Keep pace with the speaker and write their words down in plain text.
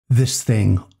This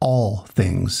thing all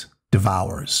things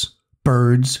devours.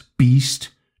 Birds, beast,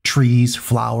 trees,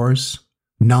 flowers.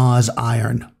 Gnaws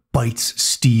iron, bites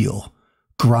steel,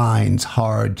 grinds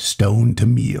hard stone to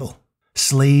meal.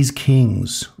 Slays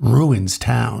kings, ruins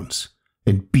towns,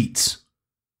 and beats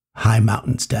high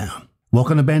mountains down.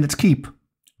 Welcome to Bandit's Keep.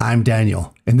 I'm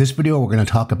Daniel. In this video, we're going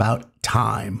to talk about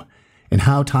time and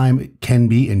how time can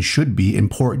be and should be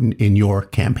important in your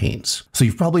campaigns. So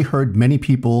you've probably heard many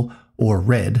people or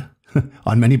read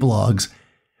on many blogs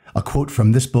a quote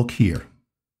from this book here,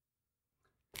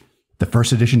 the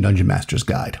first edition Dungeon Master's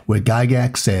Guide, where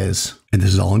Gygax says, and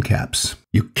this is all in caps,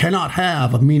 "You cannot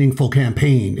have a meaningful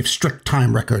campaign if strict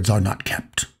time records are not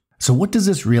kept." So what does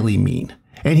this really mean?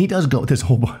 And he does go with this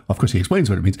whole, of course he explains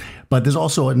what it means, but there's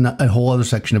also a whole other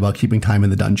section about keeping time in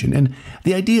the dungeon. And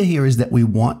the idea here is that we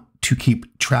want to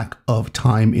keep track of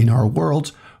time in our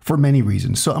worlds for many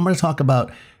reasons. So I'm going to talk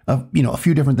about a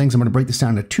few different things. I'm going to break this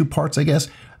down into two parts, I guess.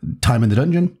 Time in the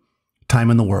dungeon, time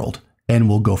in the world, and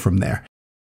we'll go from there.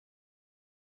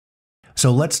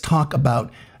 So let's talk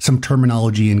about some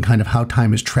terminology and kind of how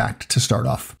time is tracked to start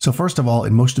off. So first of all,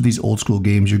 in most of these old school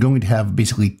games, you're going to have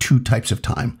basically two types of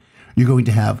time. You're going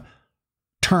to have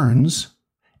turns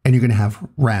and you're going to have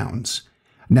rounds.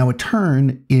 Now, a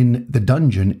turn in the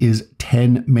dungeon is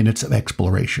 10 minutes of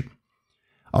exploration.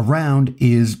 A round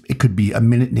it could be 1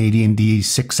 minute in AD&D,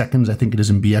 6 seconds, I think it is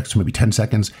in BX, so maybe 10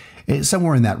 seconds,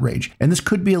 somewhere in that range. And this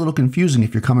could be a little confusing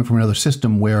if you're coming from another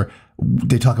system where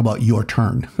they talk about your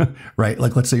turn, right?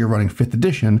 Like let's say you're running 5th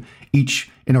edition,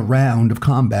 in a round of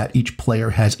combat, each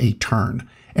player has a turn.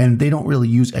 And they don't really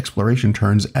use exploration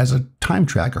turns as a time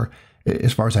tracker,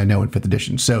 as far as I know in 5th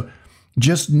edition. So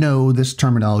just know this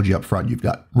terminology up front. You've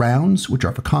got rounds, which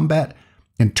are for combat,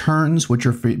 and turns, which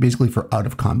are basically for out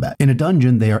of combat. In a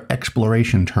dungeon, they are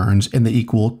exploration turns, and they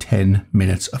equal 10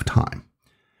 minutes of time.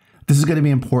 This is going to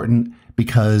be important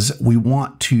because we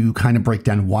want to kind of break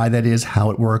down why that is,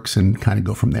 how it works, and kind of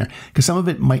go from there. Because some of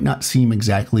it might not seem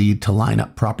exactly to line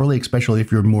up properly, especially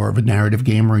if you're more of a narrative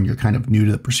gamer and you're kind of new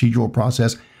to the procedural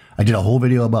process. I did a whole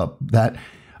video about that.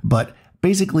 But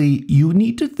basically, you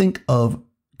need to think of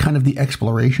kind of the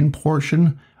exploration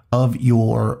portion of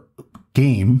your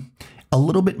game a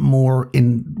little bit more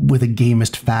with a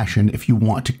gamist fashion if you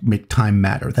want to make time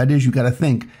matter. That is, you got to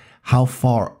think, how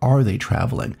far are they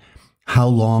traveling? How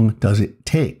long does it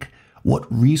take? What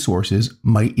resources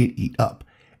might it eat up?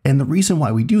 And the reason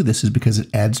why we do this is because it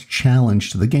adds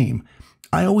challenge to the game.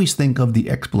 I always think of the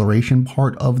exploration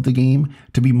part of the game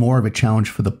to be more of a challenge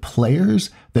for the players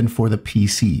than for the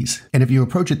PCs. And if you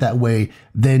approach it that way,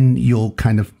 then you'll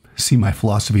kind of see my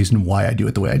philosophies and why I do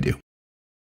it the way I do.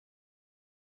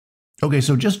 Okay,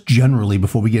 so just generally,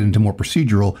 before we get into more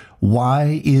procedural,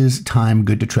 why is time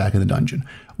good to track in the dungeon?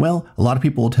 Well, a lot of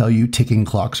people will tell you ticking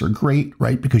clocks are great,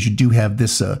 right? Because you do have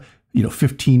this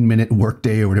 15-minute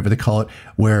workday or whatever they call it,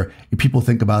 where people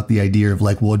think about the idea of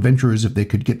like, well, adventurers, if they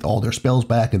could get all their spells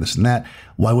back and this and that,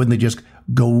 why wouldn't they just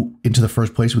go into the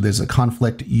first place where there's a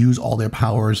conflict, use all their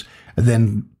powers, and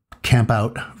then camp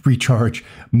out, recharge,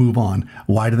 move on?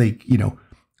 Why do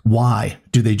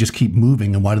they just keep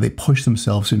moving, and why do they push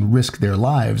themselves and risk their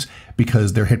lives?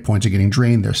 Because their hit points are getting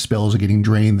drained, their spells are getting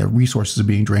drained, their resources are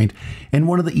being drained. And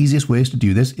one of the easiest ways to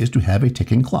do this is to have a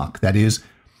ticking clock. That is,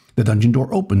 the dungeon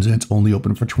door opens and it's only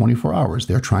open for 24 hours.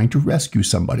 They're trying to rescue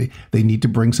somebody. They need to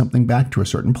bring something back to a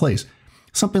certain place.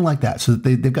 Something like that, so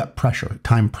that they've got pressure,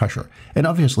 time pressure. And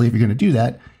obviously, if you're going to do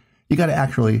that, you got to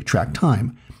actually track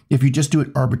time. If you just do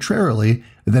it arbitrarily,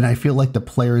 then I feel like the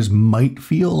players might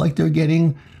feel like they're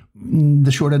getting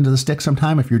the short end of the stick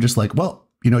sometime. If you're just like, well,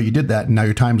 you did that and now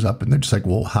your time's up, and they're just like,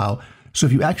 well, how? So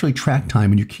if you actually track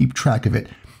time and you keep track of it,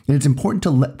 and it's important to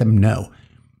let them know,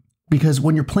 because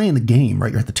when you're playing the game,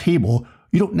 right, you're at the table,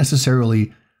 you don't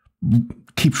necessarily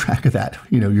keep track of that,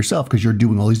 yourself, because you're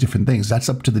doing all these different things. That's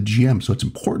up to the GM. So it's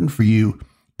important for you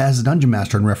as a dungeon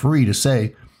master and referee to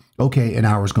say, okay, an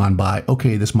hour's gone by.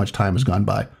 Okay, this much time has gone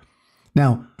by.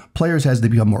 Now, players, as they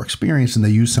become more experienced and they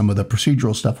use some of the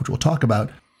procedural stuff, which we'll talk about,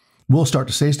 will start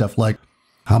to say stuff like,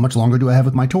 how much longer do I have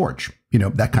with my torch?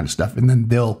 That kind of stuff. And then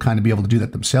they'll kind of be able to do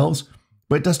that themselves.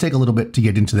 But it does take a little bit to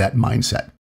get into that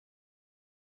mindset.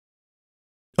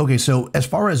 Okay, so as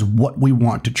far as what we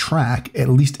want to track, at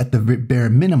least at the bare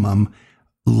minimum,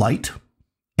 light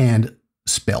and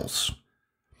spells.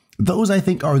 Those, I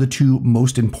think, are the two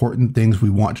most important things we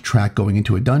want to track going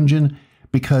into a dungeon,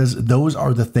 because those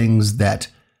are the things that,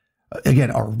 again,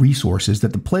 are resources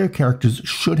that the player characters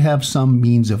should have some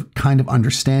means of kind of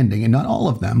understanding, and not all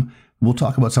of them. We'll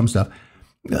talk about some stuff,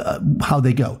 how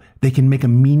they go. They can make a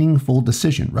meaningful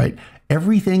decision, right?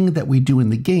 Everything that we do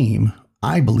in the game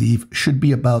I believe, should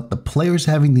be about the players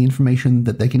having the information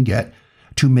that they can get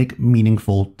to make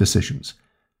meaningful decisions.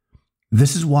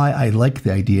 This is why I like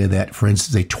the idea that, for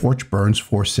instance, a torch burns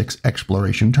for 6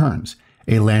 exploration turns.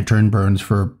 A lantern burns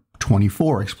for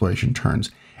 24 exploration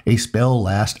turns. A spell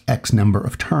lasts X number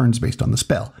of turns based on the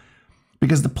spell.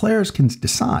 Because the players can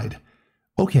decide,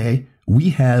 okay, we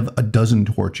have a dozen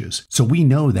torches. So we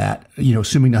know that,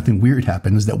 assuming nothing weird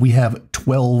happens, that we have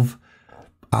 12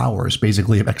 hours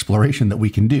basically of exploration that we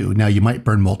can do. Now, you might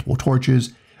burn multiple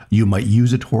torches. You might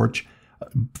use a torch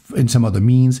in some other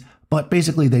means. But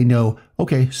basically they know,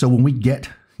 okay, so when we get,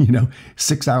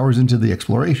 6 hours into the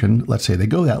exploration, let's say they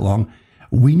go that long,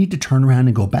 we need to turn around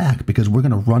and go back because we're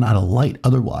going to run out of light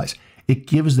otherwise. It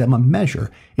gives them a measure.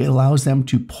 It allows them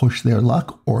to push their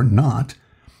luck or not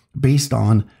based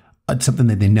on something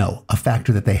that they know, a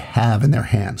factor that they have in their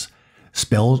hands.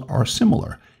 Spells are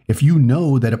similar. If you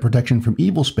know that a protection from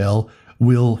evil spell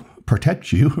will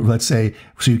protect you, let's say,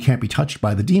 so you can't be touched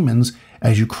by the demons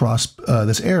as you cross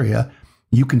this area,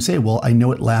 you can say, well, I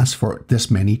know it lasts for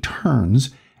this many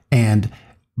turns, and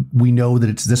we know that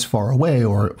it's this far away,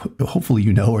 or hopefully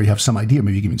or you have some idea,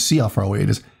 maybe you can even see how far away it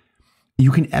is.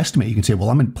 You can estimate, you can say, well,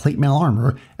 I'm in plate mail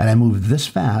armor, and I move this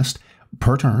fast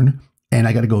per turn, and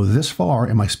I got to go this far,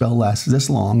 and my spell lasts this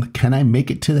long. Can I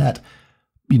make it to that,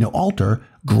 altar,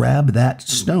 grab that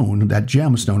stone, that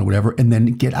gemstone or whatever, and then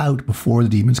get out before the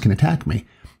demons can attack me?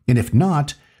 And if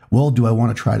not, well, do I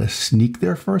want to try to sneak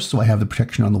there first so I have the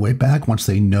protection on the way back once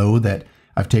they know that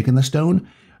I've taken the stone?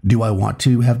 Do I want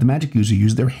to have the magic user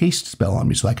use their haste spell on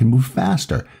me so I can move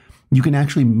faster? You can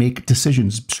actually make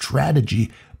decisions,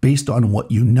 strategy, based on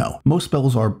what you know. Most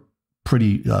spells are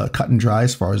pretty cut and dry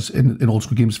as far as in old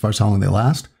school games as far as how long they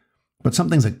last. But some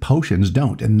things like potions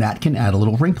don't, and that can add a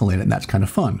little wrinkle in it, and that's kind of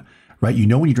fun, right?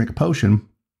 When you drink a potion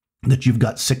that you've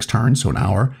got 6 turns, so an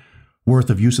hour worth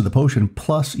of use of the potion,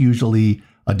 plus usually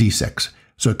a D6.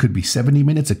 So it could be 70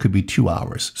 minutes, it could be 2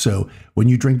 hours. So when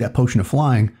you drink that potion of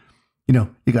flying, you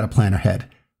got to plan ahead.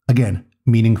 Again,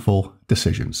 meaningful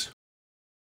decisions.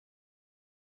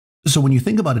 So when you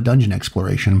think about a dungeon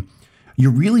exploration,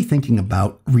 you're really thinking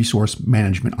about resource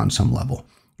management on some level.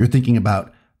 You're thinking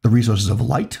about the resources of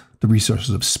light, the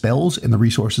resources of spells, and the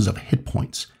resources of hit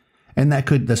points. And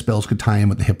the spells could tie in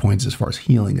with the hit points as far as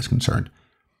healing is concerned.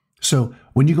 So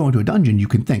when you go into a dungeon, you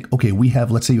can think, okay,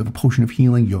 let's say you have a potion of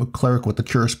healing, you have a cleric with the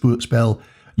cure spell,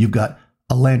 you've got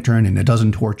a lantern and a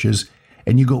dozen torches,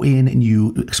 and you go in and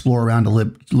you explore around a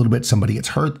little bit. Somebody gets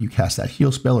hurt, you cast that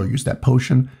heal spell or use that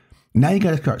potion. Now you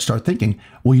got to start thinking,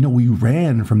 well, we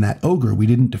ran from that ogre, we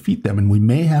didn't defeat them, and we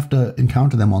may have to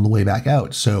encounter them on the way back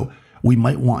out. So we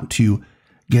might want to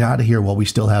get out of here while we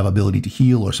still have ability to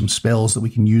heal or some spells that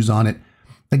we can use on it.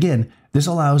 Again, this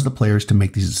allows the players to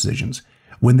make these decisions.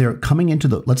 When they're coming into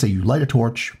let's say you light a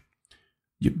torch,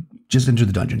 you just enter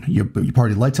the dungeon. Your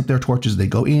party lights up their torches, they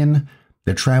go in,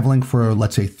 they're traveling for,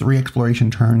 let's say, 3 exploration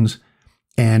turns,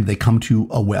 and they come to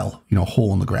a well, a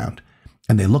hole in the ground.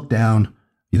 And they look down,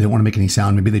 they don't want to make any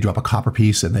sound, maybe they drop a copper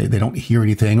piece and they don't hear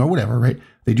anything or whatever, right?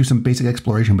 They do some basic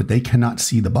exploration, but they cannot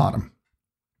see the bottom.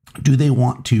 Do they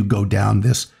want to go down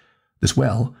this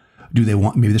well? Do they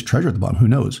want maybe this treasure at the bottom? Who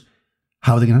knows?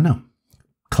 How are they going to know?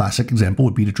 Classic example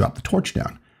would be to drop the torch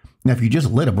down. Now, if you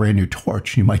just lit a brand new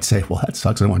torch, you might say, well, that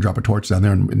sucks. I don't want to drop a torch down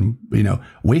there and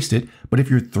waste it. But if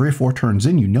you're 3 or 4 turns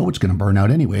in, it's going to burn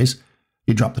out anyways.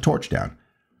 You drop the torch down.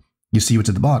 You see what's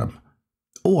at the bottom.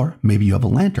 Or maybe you have a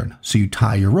lantern. So you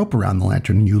tie your rope around the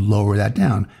lantern and you lower that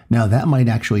down. Now, that might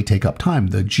actually take up time.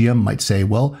 The GM might say,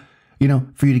 well,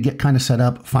 for you to get kind of set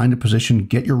up, find a position,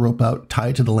 get your rope out, tie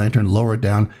it to the lantern, lower it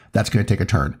down, that's going to take a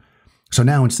turn. So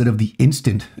now instead of the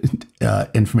instant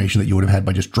information that you would have had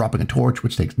by just dropping a torch,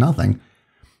 which takes nothing,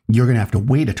 you're going to have to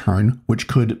wait a turn, which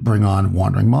could bring on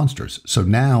wandering monsters. So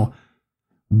now,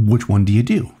 which one do you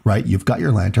do, right? You've got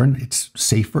your lantern. It's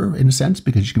safer in a sense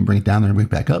because you can bring it down there and bring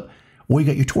it back up. Or you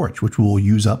got your torch, which will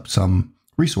use up some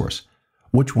resource.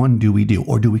 Which one do we do?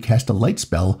 Or do we cast a light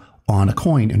spell on a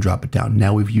coin and drop it down?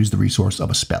 Now we've used the resource of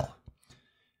a spell.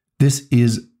 This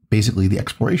is basically the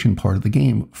exploration part of the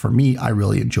game. For me, I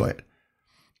really enjoy it.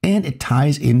 And it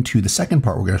ties into the second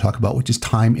part we're going to talk about, which is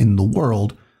time in the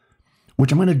world,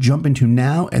 which I'm going to jump into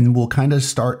now, and we'll kind of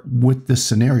start with this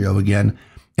scenario again,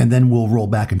 and then we'll roll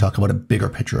back and talk about a bigger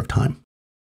picture of time.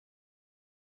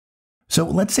 So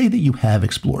let's say that you have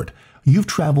explored. You've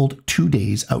traveled 2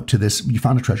 days out to this, you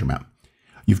found a treasure map.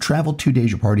 You've traveled 2 days,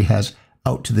 your party has,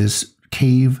 out to this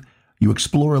cave, you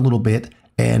explore a little bit,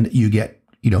 and you get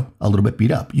a little bit beat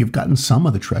up. You've gotten some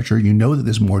of the treasure. You know that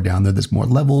there's more down there. There's more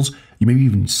levels. You maybe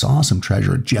even saw some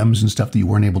treasure, gems and stuff that you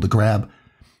weren't able to grab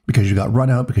because you got run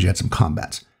out, because you had some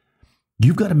combats.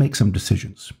 you've got to make some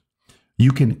decisions.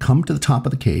 You can come to the top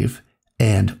of the cave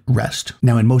and rest.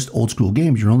 Now, in most old school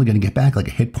games, you're only going to get back like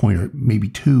a hit point or maybe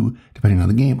 2, depending on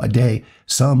the game, a day.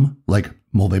 Some, like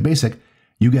Mulve Basic,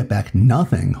 you get back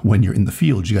nothing when you're in the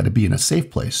field. You got to be in a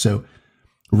safe place. So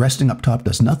resting up top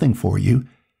does nothing for you,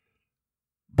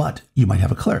 but you might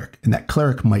have a cleric, and that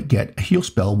cleric might get a heal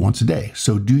spell once a day.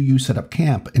 So do you set up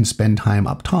camp and spend time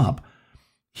up top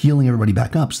healing everybody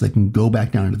back up so they can go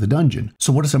back down into the dungeon?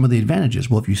 So what are some of the advantages?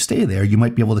 Well, if you stay there, you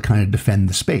might be able to kind of defend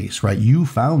the space, right? You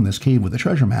found this cave with a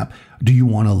treasure map. Do you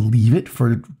want to leave it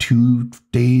for 2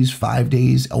 days, 5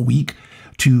 days, a week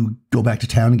to go back to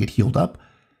town and get healed up?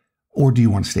 Or do you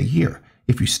want to stay here?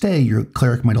 If you stay, your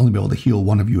cleric might only be able to heal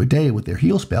one of you a day with their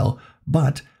heal spell,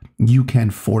 but you can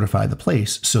fortify the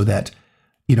place so that,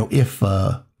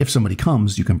 if somebody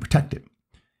comes, you can protect it.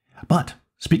 But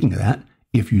speaking of that,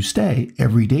 if you stay,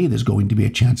 every day there's going to be a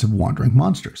chance of wandering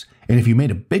monsters. And if you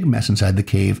made a big mess inside the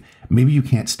cave, maybe you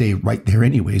can't stay right there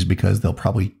anyways because they'll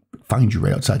probably find you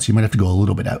right outside, so you might have to go a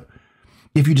little bit out.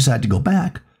 If you decide to go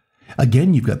back,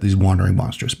 again, you've got these wandering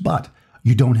monsters, but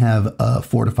you don't have a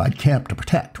fortified camp to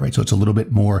protect, right? So it's a little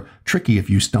bit more tricky if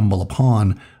you stumble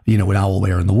upon, an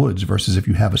owlbear in the woods versus if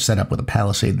you have a setup with a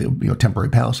palisade, temporary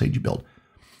palisade you build.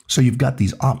 So you've got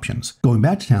these options. Going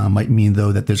back to town might mean,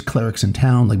 though, that there's clerics in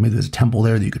town, like maybe there's a temple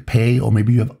there that you could pay, or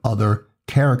maybe you have other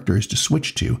characters to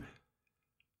switch to.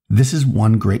 This is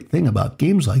one great thing about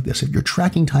games like this. If you're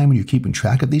tracking time and you're keeping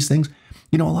track of these things,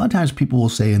 a lot of times people will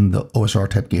say in the OSR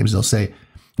type games, they'll say,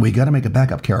 well, you got to make a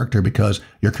backup character because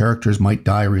your characters might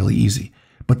die really easy.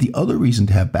 But the other reason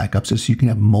to have backups is so you can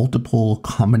have multiple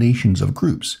combinations of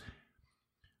groups.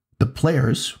 The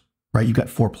players, right? You've got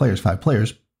 4 players, 5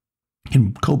 players,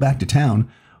 can go back to town.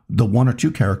 The 1 or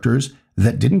 2 characters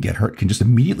that didn't get hurt can just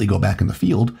immediately go back in the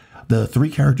field. The 3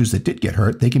 characters that did get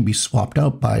hurt, they can be swapped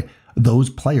out by those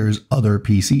players' other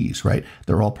PCs, right?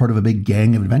 They're all part of a big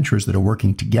gang of adventurers that are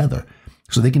working together.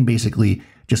 So they can basically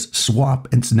just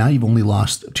swap. And so now you've only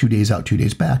lost 2 days out, 2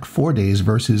 days back, 4 days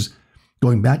versus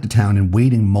going back to town and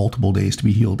waiting multiple days to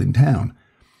be healed in town.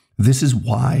 This is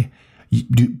why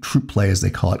troop play, as they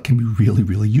call it, can be really,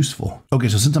 really useful. Okay,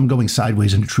 so since I'm going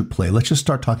sideways into troop play, let's just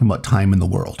start talking about time in the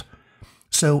world.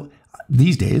 So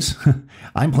these days,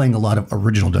 I'm playing a lot of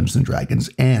original Dungeons & Dragons,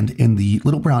 and in the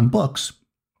Little Brown books,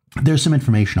 there's some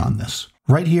information on this.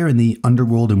 Right here in the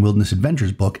Underworld and Wilderness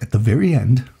Adventures book, at the very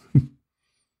end,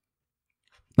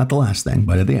 not the last thing,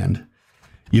 but at the end,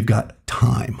 you've got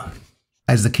time.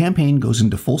 As the campaign goes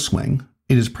into full swing,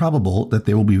 it is probable that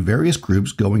there will be various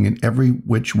groups going in every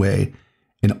which way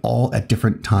and all at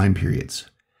different time periods.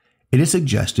 It is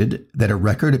suggested that a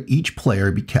record of each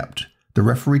player be kept, the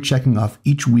referee checking off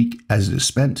each week as it is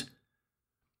spent.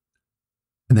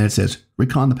 And then it says,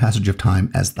 recon the passage of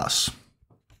time as thus.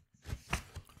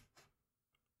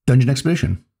 Dungeon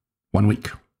Expedition, 1 week.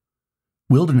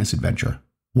 Wilderness Adventure,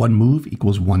 1 move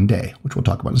equals 1 day, which we'll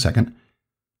talk about in a second.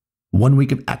 1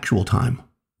 week of actual time,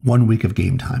 1 week of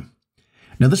game time.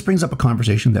 Now, this brings up a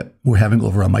conversation that we're having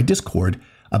over on my Discord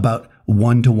about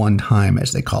one-to-one time,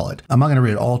 as they call it. I'm not going to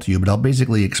read it all to you, but I'll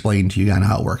basically explain to you kind of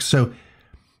how it works. So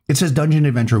it says Dungeon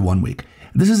Adventure 1 week.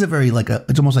 This is a very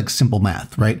it's almost like simple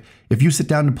math, right? If you sit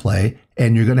down to play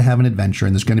and you're going to have an adventure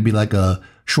and there's going to be like a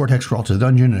short hex crawl to the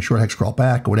dungeon and a short hex crawl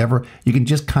back or whatever, you can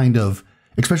just kind of,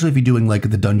 especially if you're doing like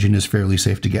the dungeon is fairly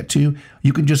safe to get to,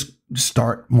 you can just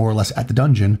start more or less at the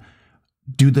dungeon,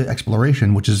 do the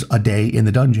exploration, which is a day in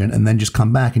the dungeon, and then just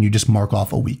come back and you just mark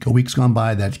off a week. A week's gone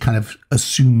by, that kind of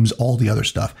assumes all the other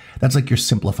stuff. That's like your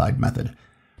simplified method.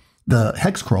 The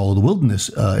hex crawl, the wilderness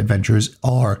adventures,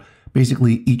 are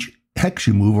basically each hex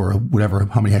you move, or whatever,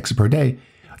 how many hexes per day,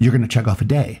 you're going to check off a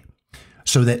day.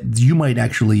 So that you might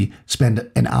actually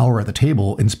spend an hour at the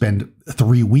table and spend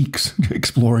 3 weeks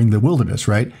exploring the wilderness,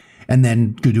 right? And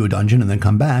then go do a dungeon and then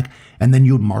come back, and then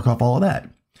you would mark off all of that.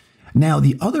 Now,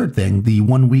 the other thing, the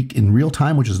 1 week in real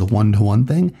time, which is the one-to-one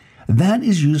thing, that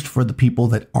is used for the people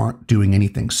that aren't doing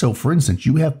anything. So, for instance,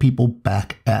 you have people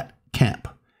back at camp.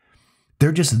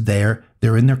 They're just there.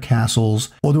 They're in their castles,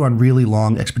 or they're on really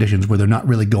long expeditions where they're not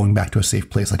really going back to a safe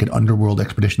place, like an underworld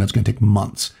expedition that's going to take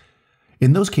months.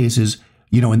 In those cases,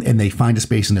 and they find a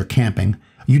space and they're camping,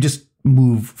 you just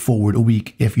move forward a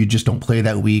week if you just don't play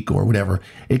that week or whatever.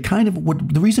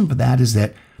 The reason for that is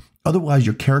that otherwise,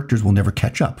 your characters will never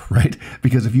catch up, right?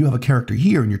 Because if you have a character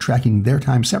here and you're tracking their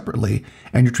time separately,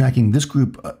 and you're tracking this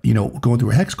group, going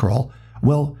through a hex crawl,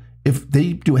 well, if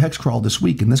they do a hex crawl this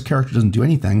week and this character doesn't do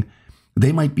anything,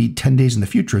 they might be 10 days in the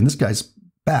future and this guy's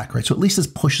back, right? So at least this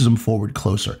pushes them forward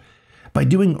closer. By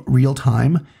doing real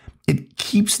time, it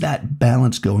keeps that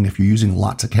balance going if you're using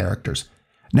lots of characters.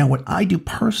 Now, what I do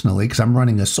personally, because I'm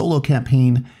running a solo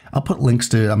campaign, I'll put links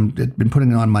to, I've been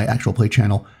putting it on my actual play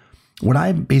channel. What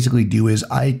I basically do is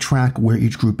I track where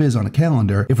each group is on a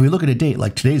calendar. If we look at a date,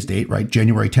 like today's date, right,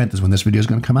 January 10th is when this video is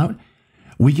going to come out,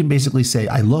 we can basically say,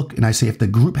 I look and I say, if the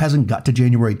group hasn't got to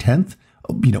January 10th,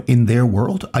 in their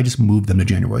world, I just move them to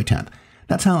January 10th.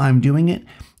 That's how I'm doing it.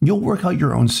 You'll work out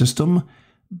your own system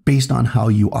based on how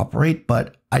you operate,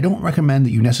 but I don't recommend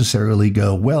that you necessarily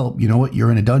go, well, you know what,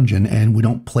 you're in a dungeon and we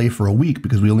don't play for a week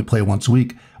because we only play once a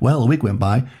week. Well, a week went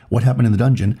by. What happened in the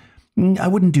dungeon? I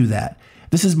wouldn't do that.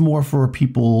 This is more for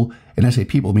people, and I say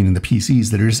people meaning the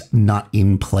PCs that are just not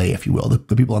in play, if you will,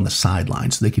 the people on the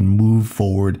sidelines, so they can move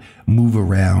forward, move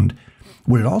around.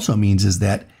 What it also means is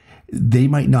that they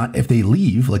might not, if they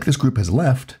leave, like this group has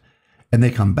left, and they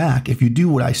come back, if you do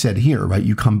what I said here, right,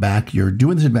 you come back, you're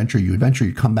doing this adventure, you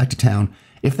come back to town.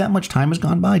 If that much time has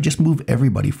gone by, just move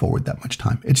everybody forward that much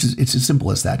time. It's as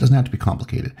simple as that. It doesn't have to be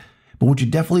complicated. But what you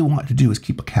definitely want to do is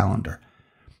keep a calendar.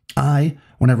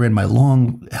 When I ran my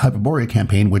long Hyperborea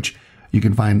campaign, which you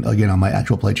can find again on my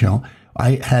actual play channel,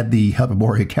 I had the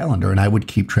Hyperborea calendar and I would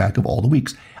keep track of all the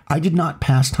weeks. I did not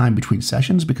pass time between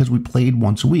sessions because we played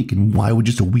once a week, and why would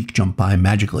just a week jump by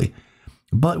magically?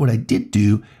 But what I did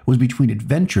do was between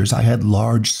adventures, I had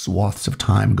large swaths of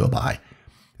time go by.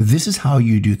 This is how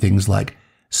you do things like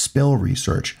spell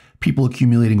research, people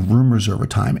accumulating rumors over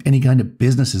time, any kind of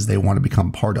businesses they want to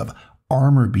become part of,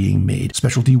 armor being made,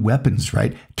 specialty weapons,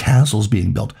 right? Castles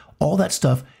being built, all that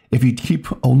stuff. If you keep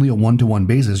only a one-to-one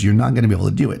basis, you're not going to be able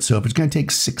to do it. So if it's going to take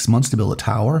 6 months to build a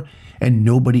tower and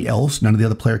nobody else, none of the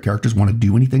other player characters want to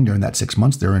do anything during that 6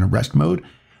 months, they're in a rest mode,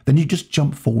 then you just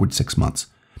jump forward 6 months.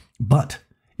 But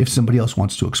if somebody else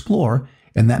wants to explore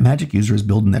and that magic user is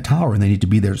building that tower and they need to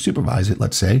be there to supervise it,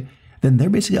 let's say, then they're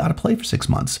basically out of play for 6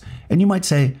 months. And you might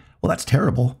say, well, that's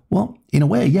terrible. Well, in a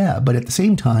way, yeah, but at the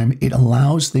same time, it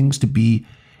allows things to be,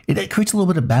 it creates a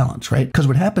little bit of balance, right? Because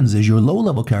what happens is your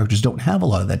low-level characters don't have a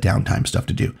lot of that downtime stuff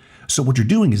to do. So what you're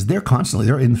doing is they're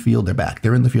in the field, they're back.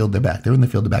 They're in the field, they're back. They're in the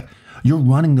field, they're back. You're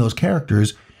running those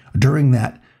characters during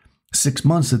that 6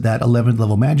 months that 11th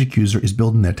level magic user is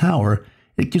building their tower.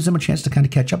 It gives them a chance to kind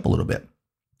of catch up a little bit.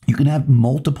 You can have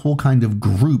multiple kind of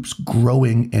groups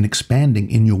growing and expanding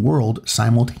in your world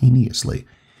simultaneously.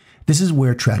 This is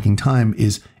where tracking time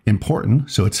is important,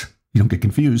 so you don't get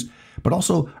confused, but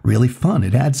also really fun.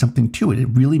 It adds something to it. It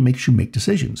really makes you make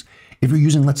decisions. If you're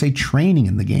using, let's say, training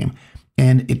in the game,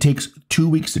 and it takes 2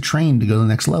 weeks to train to go to the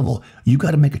next level, you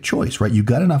got to make a choice, right? You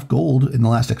got enough gold in the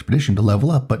last expedition to level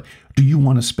up, but do you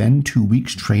want to spend 2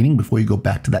 weeks training before you go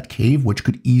back to that cave, which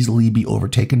could easily be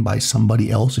overtaken by somebody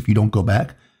else if you don't go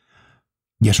back?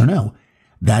 Yes or no?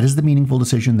 That is the meaningful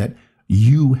decision that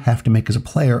you have to make as a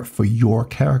player for your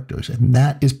characters. And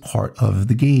that is part of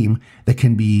the game that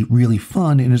can be really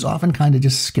fun and is often kind of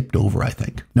just skipped over, I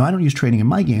think. Now, I don't use training in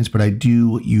my games, but I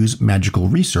do use magical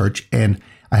research, and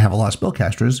I have a lot of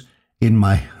spellcasters in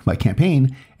my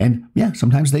campaign. And yeah,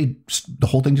 sometimes the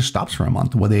whole thing just stops for a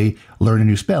month where they learn a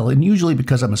new spell. And usually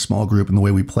because I'm a small group and the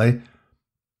way we play,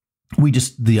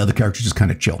 the other characters just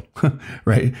kind of chill,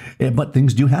 right? But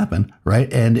things do happen,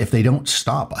 right? And if they don't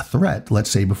stop a threat,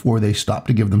 let's say before they stop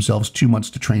to give themselves 2 months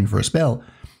to train for a spell,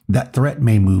 that threat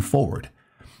may move forward.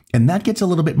 And that gets a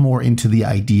little bit more into the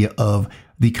idea of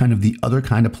the other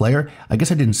kind of player. I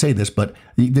guess I didn't say this, but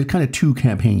there's kind of two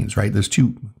campaigns, right? There's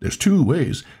two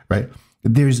ways, right?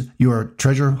 There's your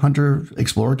treasure hunter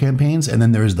explorer campaigns, and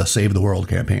then there's the save the world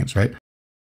campaigns, right?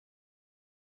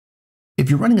 If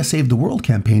you're running a Save the World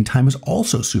campaign, time is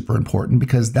also super important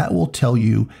because that will tell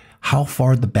you how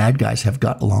far the bad guys have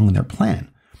got along in their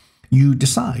plan. You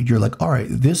decide, you're like, all right,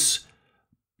 this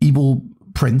evil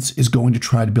prince is going to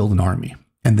try to build an army,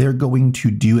 and they're going to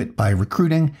do it by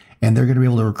recruiting, and they're going to be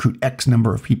able to recruit X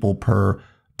number of people per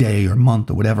day or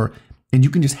month or whatever. And you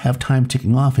can just have time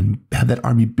ticking off and have that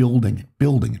army building. The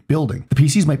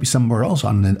PCs might be somewhere else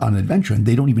on an adventure, and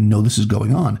they don't even know this is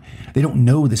going on. They don't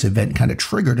know this event kind of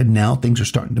triggered, and now things are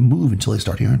starting to move until they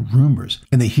start hearing rumors.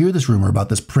 And they hear this rumor about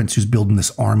this prince who's building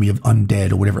this army of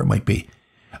undead or whatever it might be.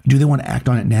 Do they want to act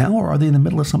on it now, or are they in the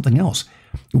middle of something else?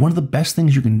 One of the best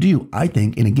things you can do, I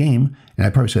think, in a game, and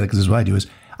I probably say that because this is what I do, is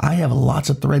I have lots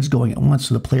of threads going at once,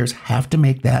 so the players have to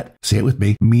make that, say it with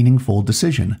me, meaningful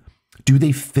decision. Do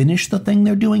they finish the thing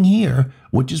they're doing here,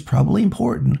 which is probably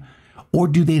important, or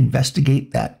do they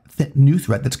investigate that new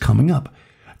threat that's coming up?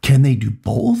 Can they do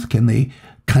both? Can they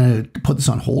kind of put this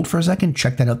on hold for a second,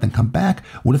 check that out, then come back?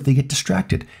 What if they get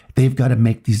distracted? They've got to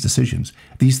make these decisions.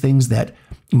 These things that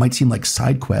might seem like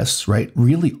side quests, right,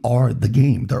 really are the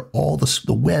game. They're all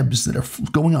the webs that are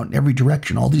going out in every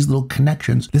direction, all these little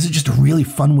connections. This is just a really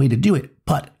fun way to do it,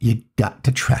 but you got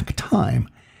to track time.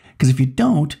 Because if you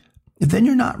don't, then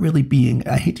you're not really being,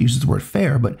 I hate to use the word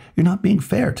fair, but you're not being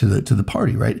fair to the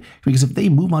party, right? Because if they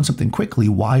move on something quickly,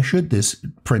 why should this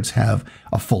prince have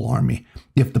a full army?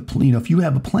 If if you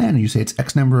have a plan and you say it's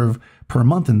X number of per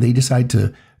month and they decide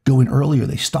to go in early or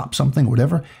they stop something or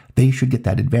whatever, they should get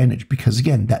that advantage because,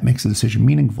 again, that makes the decision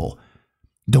meaningful.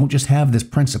 Don't just have this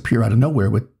prince appear out of nowhere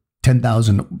with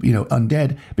 10,000,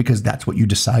 undead because that's what you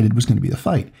decided was going to be the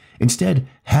fight. Instead,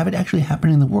 have it actually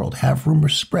happen in the world. Have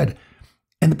rumors spread.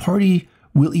 And the party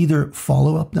will either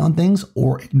follow up on things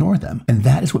or ignore them. And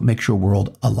that is what makes your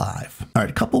world alive. All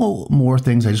right, a couple more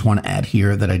things I just want to add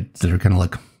here that are kind of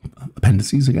like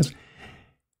appendices, I guess.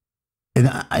 And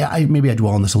I maybe I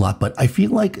dwell on this a lot, but I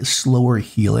feel like slower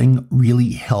healing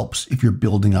really helps if you're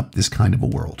building up this kind of a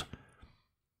world.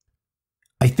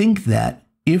 I think that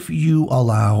if you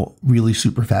allow really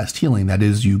super fast healing, that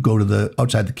is, you go to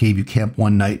outside the cave, you camp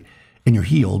one night, and you're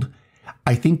healed,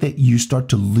 I think that you start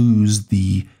to lose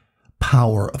the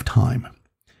power of time.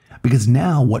 Because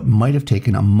now what might have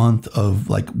taken a month of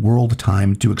world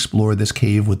time to explore this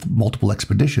cave with multiple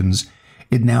expeditions,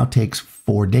 it now takes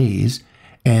 4 days.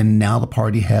 And now the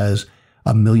party has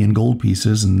 1 million gold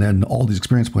pieces and then all these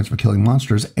experience points for killing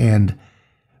monsters. And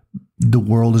the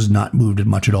world has not moved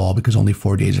much at all because only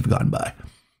 4 days have gone by.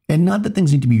 And not that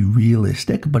things need to be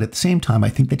realistic, but at the same time, I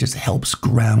think that just helps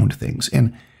ground things.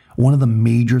 And one of the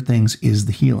major things is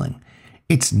the healing.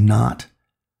 It's not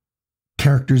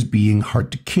characters being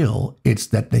hard to kill. It's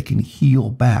that they can heal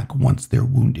back once they're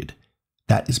wounded.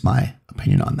 That is my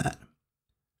opinion on that.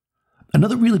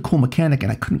 Another really cool mechanic,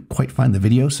 and I couldn't quite find the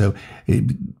video, so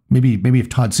maybe if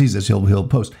Todd sees this, he'll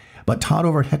post. But Todd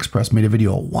over at Hexpress made a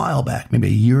video a while back, maybe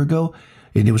a year ago,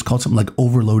 and it was called something like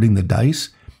overloading the dice.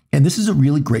 And this is a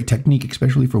really great technique,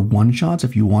 especially for one-shots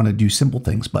if you want to do simple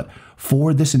things. But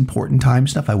for this important time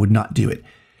stuff, I would not do it.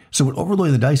 So what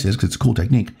overloading the dice is, because it's a cool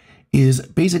technique, is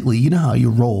basically, you know how you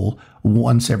roll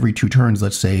once every 2 turns,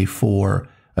 let's say, for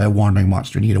a wandering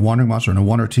monster. And you get a wandering monster on a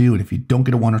 1 or 2, and if you don't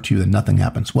get a 1 or 2, then nothing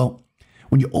happens. Well,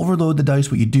 when you overload the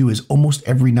dice, what you do is almost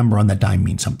every number on that die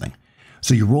means something.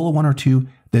 So you roll a 1 or 2,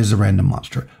 there's a random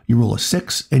monster. You roll a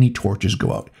 6, any torches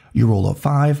go out. You roll a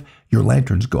 5, your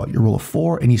lanterns go out. You roll a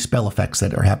 4, any spell effects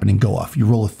that are happening go off. You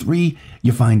roll a 3,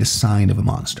 you find a sign of a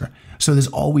monster. So there's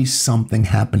always something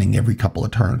happening every couple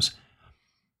of turns.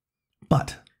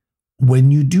 But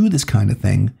when you do this kind of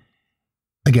thing,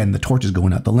 again, the torches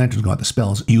going out, the lanterns go out, the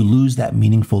spells, you lose that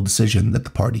meaningful decision that the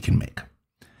party can make.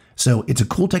 So it's a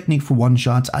cool technique for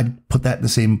one-shots. I'd put that in the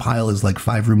same pile as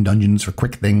 5-room dungeons for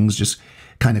quick things, just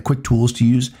kind of quick tools to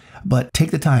use. But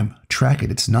take the time, track it.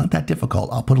 It's not that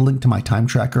difficult. I'll put a link to my time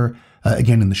tracker,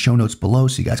 again, in the show notes below,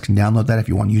 so you guys can download that if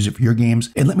you want to use it for your games.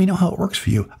 And let me know how it works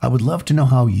for you. I would love to know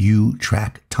how you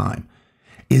track time.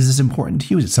 Is this important to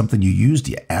you? Is it something you use?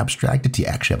 Do you abstract it? Do you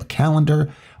actually have a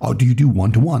calendar? Or do you do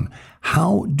one-to-one?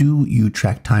 How do you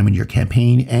track time in your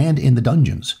campaign and in the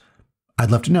dungeons? I'd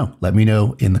love to know. Let me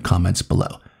know in the comments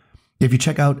below. If you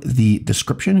check out the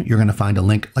description, you're going to find a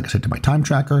link, like I said, to my time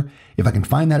tracker. If I can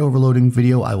find that overloading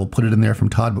video, I will put it in there from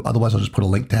Todd. But otherwise, I'll just put a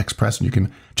link to Hexpress and you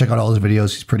can check out all his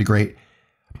videos. He's pretty great.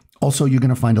 Also, you're going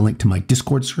to find a link to my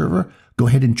Discord server. Go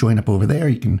ahead and join up over there.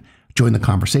 You can join the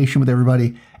conversation with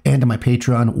everybody, and to my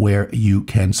Patreon where you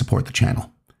can support the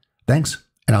channel. Thanks,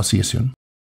 and I'll see you soon.